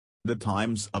The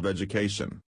Times of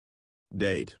Education.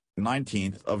 Date,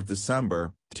 19th of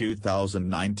December,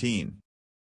 2019.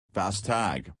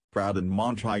 Fastag, Pradhan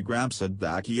Mantri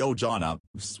Sadak Yojana,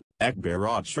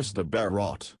 Bharat Shrestha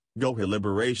Bharat, Gohi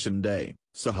Liberation Day,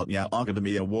 Sahitya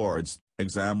Akademi Awards,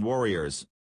 Exam Warriors.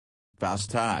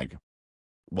 Fastag.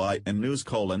 YN News: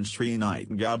 Sri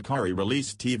Gadkari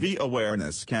released TV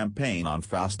awareness campaign on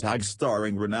Fastag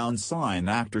starring renowned sign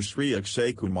actor Sri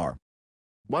Akshay Kumar.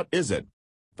 What is it?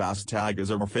 Fastag is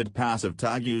a refit passive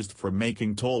tag used for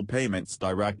making toll payments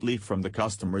directly from the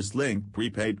customer's linked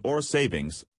prepaid or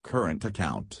savings current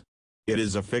account. It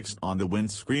is affixed on the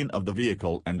windscreen of the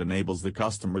vehicle and enables the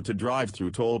customer to drive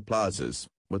through toll plazas,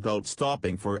 without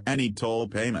stopping for any toll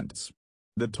payments.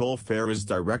 The toll fare is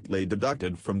directly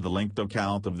deducted from the linked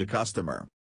account of the customer.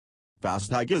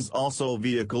 Fastag is also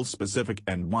vehicle-specific,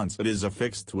 and once it is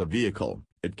affixed to a vehicle,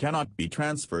 it cannot be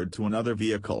transferred to another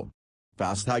vehicle.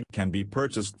 Fastag can be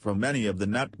purchased from any of the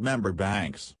net member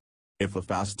banks. If a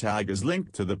Fastag is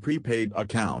linked to the prepaid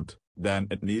account, then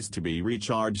it needs to be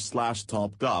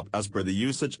recharged/topped up as per the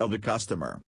usage of the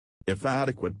customer. If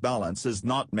adequate balance is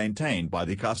not maintained by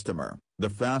the customer, the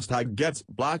Fastag gets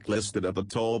blacklisted at the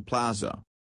toll plaza.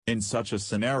 In such a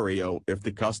scenario, if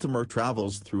the customer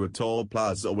travels through a toll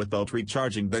plaza without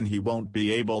recharging, then he won't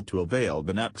be able to avail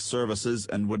the net services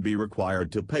and would be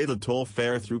required to pay the toll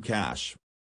fare through cash.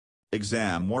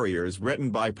 Exam Warriors,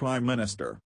 written by Prime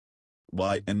Minister.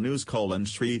 YN News: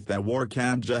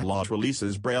 Shrestha Gehlot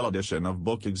releases Braille edition of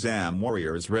book Exam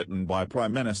Warriors written by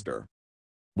Prime Minister.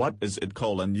 What is it?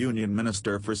 Union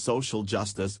Minister for Social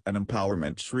Justice and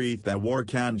Empowerment Shrestha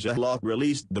Gehlot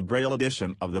released the Braille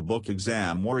edition of the book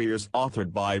Exam Warriors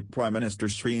authored by Prime Minister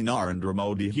Shri Narendra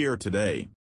Modi here today.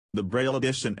 The Braille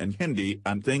edition in Hindi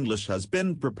and English has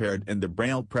been prepared in the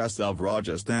Braille press of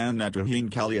Rajasthan Netrahin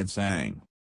Kalyan Sang.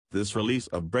 This release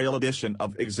of Braille edition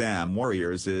of Exam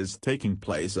Warriors is taking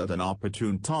place at an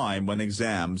opportune time when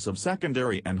exams of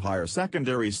secondary and higher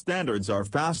secondary standards are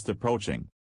fast approaching.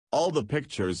 All the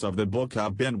pictures of the book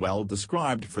have been well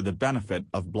described for the benefit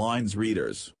of blind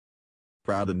readers.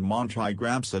 Pradhan Mantri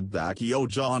Sadak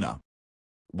Yojana.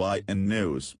 YN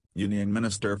News: Union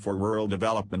Minister for Rural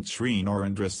Development Shri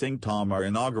Narendra Singh Tomar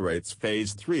inaugurates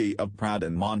Phase 3 of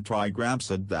Pradhan Mantri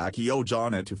Sadak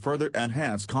Yojana to further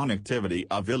enhance connectivity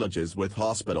of villages with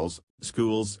hospitals,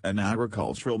 schools and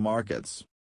agricultural markets.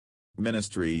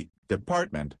 Ministry,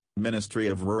 Department, Ministry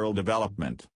of Rural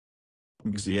Development.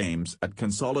 UPSC aims at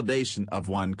consolidation of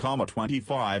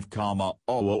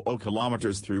 1,25,000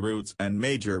 kilometers through routes and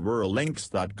major rural links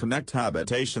that connect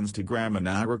habitations to gram and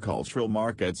agricultural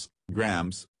markets,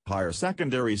 grams, higher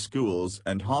secondary schools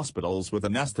and hospitals with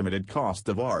an estimated cost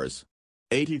of Rs.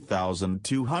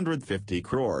 80,250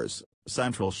 crores,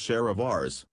 central share of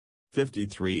Rs.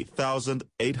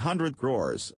 53,800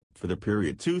 crores, for the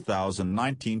period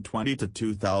 2019-20 to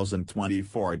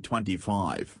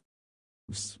 2024-25.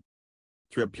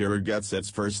 Tripura gets its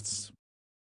firsts.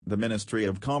 The Ministry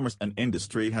of Commerce and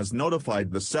Industry has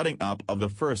notified the setting up of the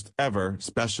first ever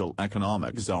Special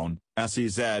Economic Zone,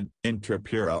 SEZ, in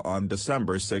Tripura on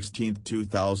December 16,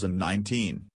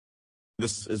 2019.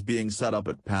 This is being set up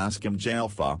at Paskam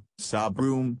Jalfa,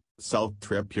 Sabroom, South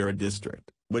Tripura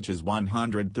district, which is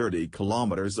 130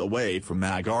 kilometers away from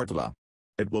Agartala.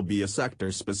 It will be a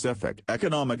sector-specific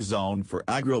economic zone for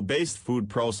agro-based food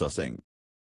processing,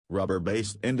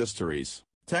 rubber-based industries,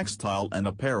 textile and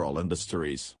apparel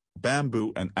industries,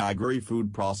 bamboo and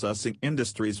agri-food processing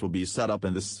industries will be set up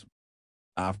in this.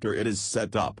 After it is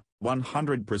set up,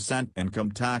 100%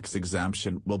 income tax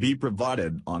exemption will be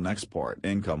provided on export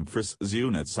income for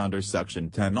units under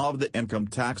Section 10 of the Income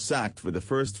Tax Act for the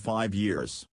first 5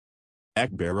 years.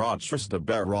 Bharat Shrestha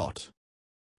Bharat.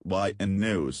 YN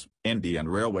News: Indian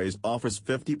Railways offers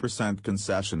 50%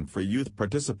 concession for youth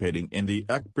participating in the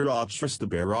Bharat Shrestha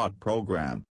Bharat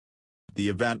program. The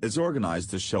event is organized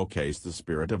to showcase the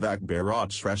spirit of Bharat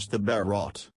Shrestha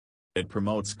Bharat. It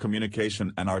promotes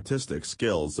communication and artistic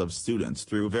skills of students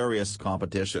through various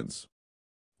competitions.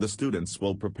 The students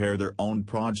will prepare their own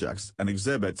projects and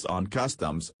exhibits on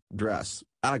customs, dress,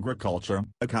 agriculture,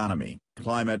 economy,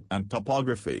 climate and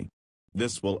topography.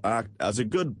 This will act as a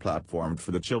good platform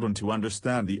for the children to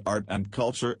understand the art and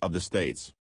culture of the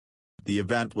states. The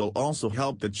event will also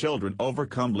help the children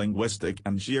overcome linguistic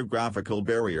and geographical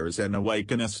barriers and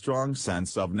awaken a strong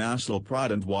sense of national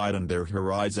pride and widen their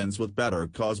horizons with better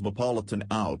cosmopolitan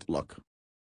outlook.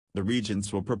 The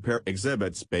regions will prepare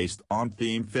exhibits based on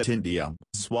theme Fit India,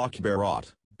 Swachh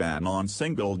Bharat, ban on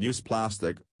single-use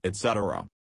plastic, etc.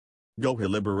 Gohi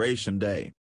Liberation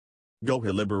Day.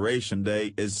 Gohi Liberation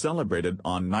Day is celebrated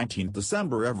on 19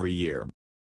 December every year.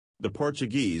 The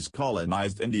Portuguese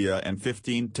colonized India in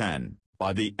 1510.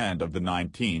 By the end of the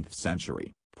 19th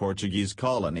century, Portuguese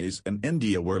colonies in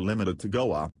India were limited to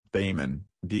Goa, Daman,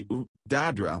 Diu,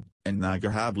 Dadra, and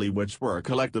Nagar Haveli, which were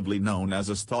collectively known as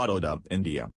Estado da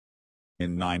India.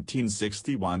 In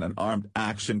 1961, an armed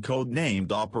action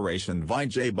code-named Operation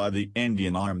Vijay by the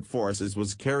Indian Armed Forces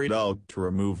was carried out to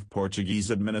remove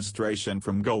Portuguese administration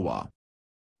from Goa.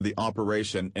 The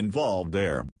operation involved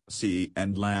air, sea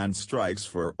and land strikes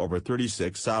for over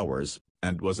 36 hours,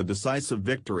 and was a decisive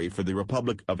victory for the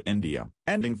Republic of India,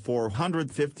 ending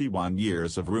 451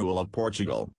 years of rule of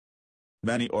Portugal.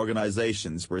 Many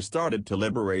organizations were started to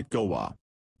liberate Goa.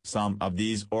 Some of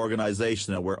these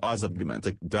organizations were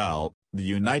Azad Dal, the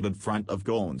United Front of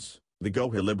Goans, the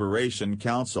Goa Liberation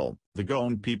Council, the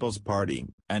Goan People's Party,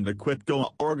 and the Quit Goa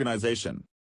organization.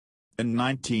 In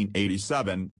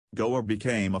 1987, Goa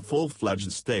became a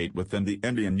full-fledged state within the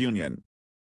Indian Union.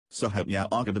 Sahitya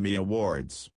Akademi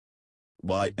Awards.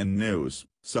 YN News,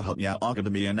 Sahitya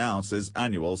Akademi announces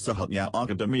annual Sahitya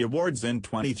Akademi Awards in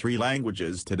 23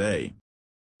 languages today.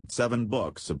 7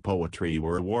 books of poetry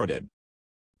were awarded.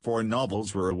 4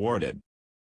 novels were awarded.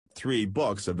 3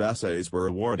 books of essays were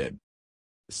awarded.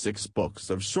 6 books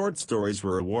of short stories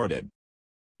were awarded.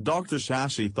 Dr.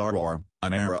 Shashi Tharoor,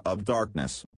 An Era of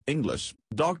Darkness, English,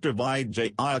 Dr.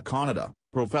 Vijay Kannada,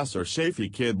 Professor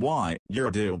Shafi Kidwai,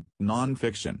 Urdu,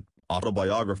 Non-Fiction,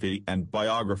 Autobiography and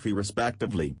Biography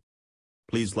respectively.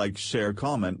 Please like, share,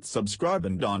 comment, subscribe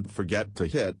and don't forget to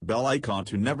hit bell icon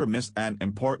to never miss an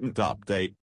important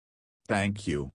update. Thank you.